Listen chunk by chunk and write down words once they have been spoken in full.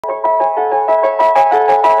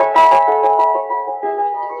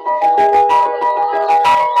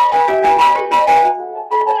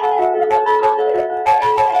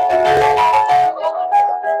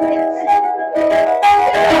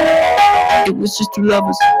was just two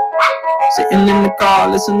lovers sitting in the car,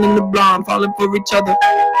 listening to Blonde, falling for each other.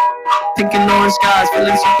 Pink and orange skies,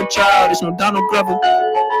 feeling super childish, no Donald Glover.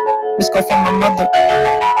 This call from my mother,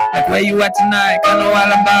 like where you at tonight? Got no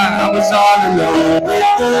alibi, I was all alone with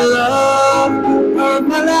the love of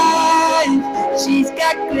my life. She's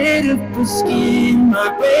got glitter for skin,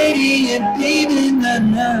 my radiant beam in the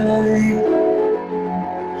night.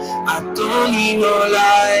 I don't need no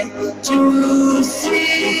light to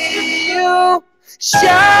see you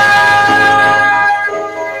shine.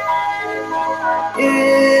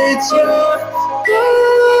 It's your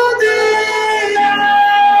golden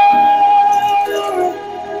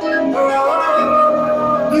hour.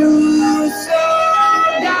 You so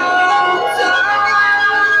downside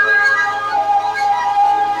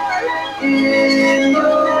in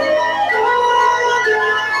your golden.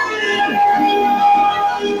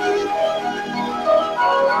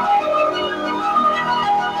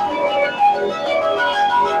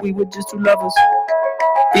 We were just two lovers,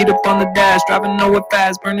 feet up on the dash, driving nowhere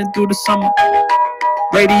fast, burning through the summer.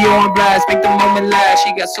 Radio on blast, make the moment last.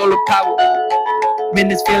 She got solar power,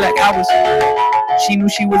 minutes feel like hours. She knew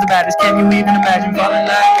she was the baddest. Can you even imagine falling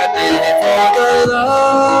like I did for the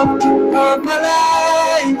love of my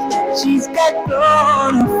life? She's got glow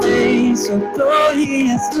on her face, so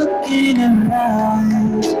glorious look in her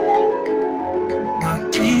eyes. My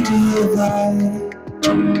angel of light.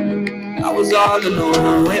 I was all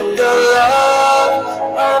alone with the love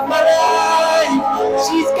of my life.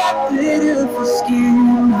 She's got glitter for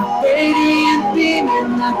skin, radiant beam in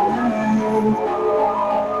the night.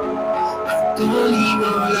 I don't need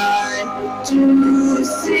no light to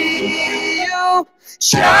see you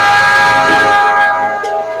shine.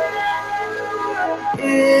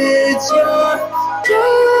 It's your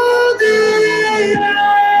golden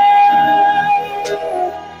hour.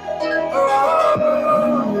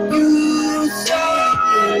 You so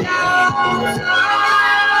downside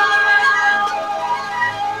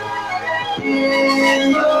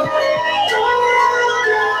in your